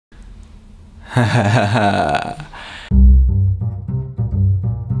Hey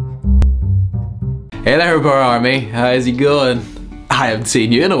there, Burr Army. How's it going? I haven't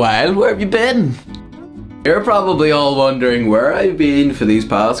seen you in a while. Where have you been? You're probably all wondering where I've been for these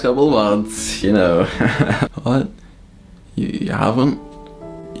past couple months, you know. What? You haven't?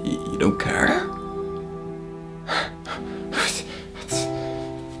 You don't care?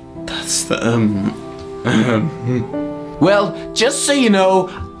 That's the, Well, just so you know,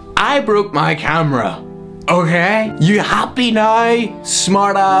 I broke my camera. Okay? You happy now,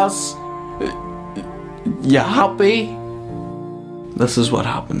 smartass? You happy? This is what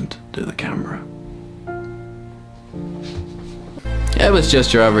happened to the camera. It was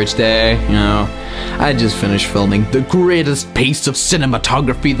just your average day, you know. I just finished filming the greatest piece of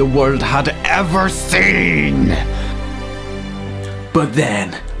cinematography the world had ever seen. But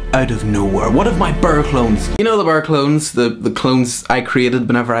then, out of nowhere, one of my Burr clones. You know the Burr clones? The clones I created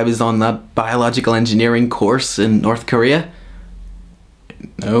whenever I was on that biological engineering course in North Korea?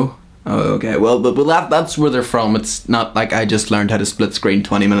 No? Oh, okay. Well, but that's where they're from. It's not like I just learned how to split screen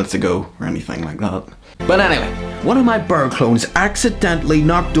 20 minutes ago or anything like that. But anyway, one of my Burr clones accidentally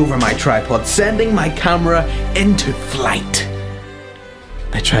knocked over my tripod, sending my camera into flight.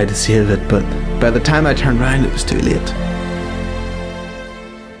 I tried to save it, but by the time I turned around, it was too late.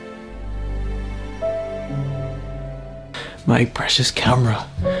 My precious camera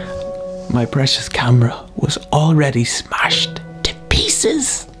was already smashed to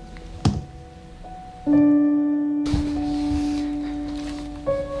pieces.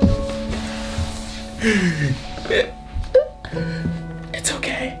 It's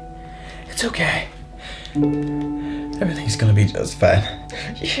okay. It's okay. Everything's gonna be just fine.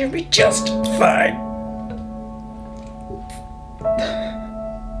 You'll be just fine.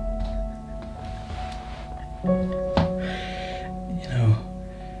 You know,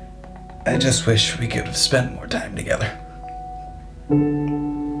 I just wish we could have spent more time together. I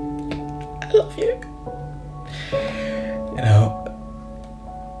love you. You know,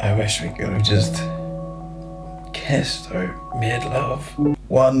 I wish we could have just kissed or made love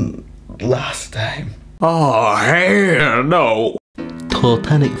one last time. Oh, hell no!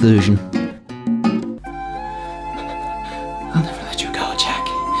 Titanic version. I'll never let you go, Jack.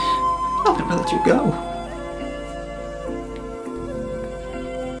 I'll never let you go.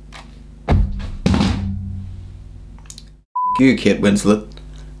 F you, Kate Winslet.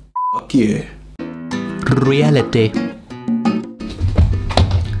 Fuck you. Reality.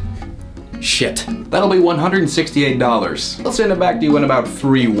 Shit, that'll be $168. I'll send it back to you in about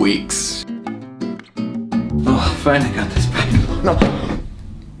 3 weeks. Oh, fine, I got this back. No.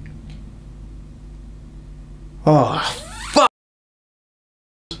 Oh, fuck!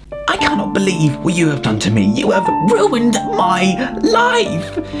 I cannot believe what you have done to me. You have ruined my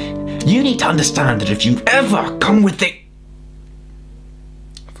life. You need to understand that if you ever come with it...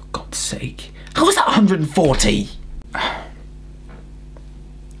 For God's sake. How was that 140?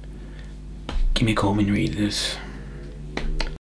 Give me a call when you read this.